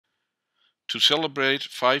To celebrate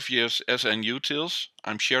 5 years as an utils,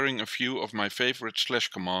 I'm sharing a few of my favorite slash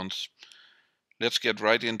commands. Let's get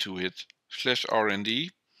right into it. /rnd.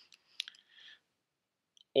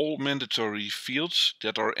 All mandatory fields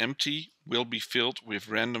that are empty will be filled with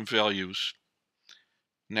random values.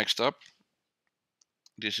 Next up,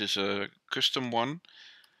 this is a custom one.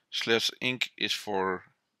 /inc is for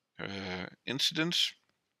incidents.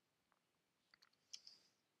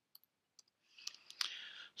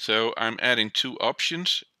 So I'm adding two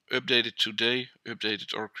options, updated today,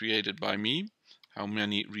 updated or created by me. How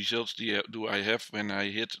many results do I have when I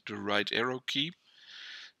hit the right arrow key?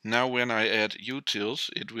 Now when I add utils,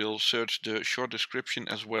 it will search the short description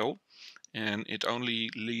as well, and it only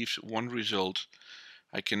leaves one result.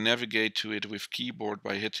 I can navigate to it with keyboard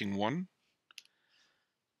by hitting 1.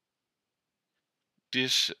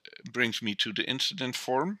 This brings me to the incident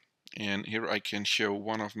form, and here I can show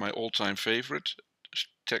one of my all-time favorite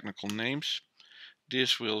technical names.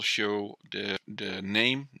 This will show the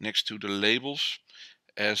name next to the labels,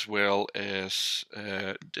 as well as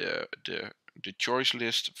the choice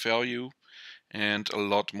list value, and a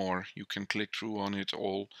lot more. You can click through on it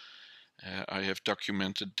all. I have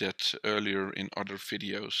documented that earlier in other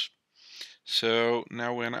videos. So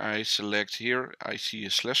now when I select here, I see a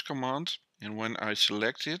slash command, and when I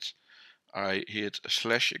select it, I hit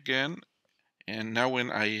slash again, and now when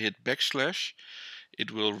I hit backslash, it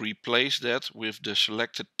will replace that with the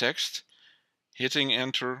selected text. Hitting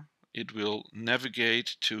enter, it will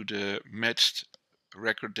navigate to the matched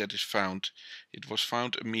record that is found. It was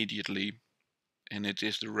found immediately, and it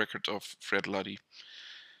is the record of Fred Luddy.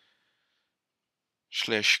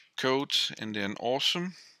 /code and then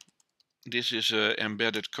awesome. This is an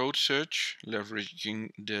embedded code search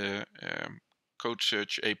leveraging the code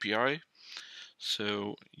search API.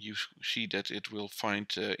 So you see that it will find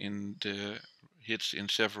in the hits in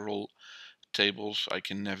several tables. I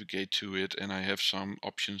can navigate to it, and I have some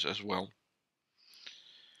options as well.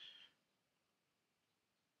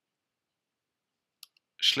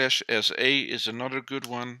 /SA is another good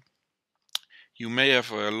one. You may have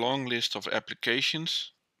a long list of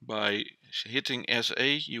applications. By hitting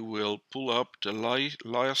SA, you will pull up the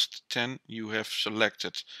last 10 you have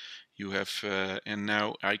selected. And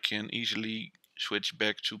now I can easily switch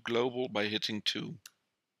back to global by hitting 2.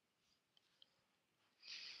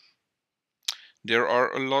 There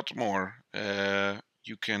are a lot more.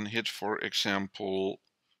 You can hit, for example,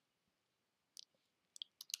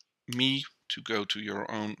 me to go to your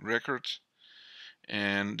own record.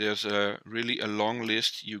 And there's really a long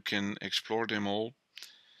list. You can explore them all.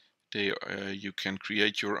 You can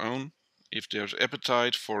create your own. If there's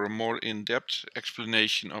appetite for a more in-depth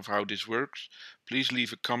explanation of how this works, please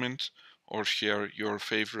leave a comment or share your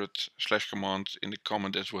favorite slash command in the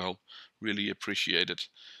comment as well. Really appreciate it.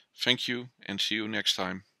 Thank you and see you next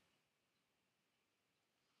time.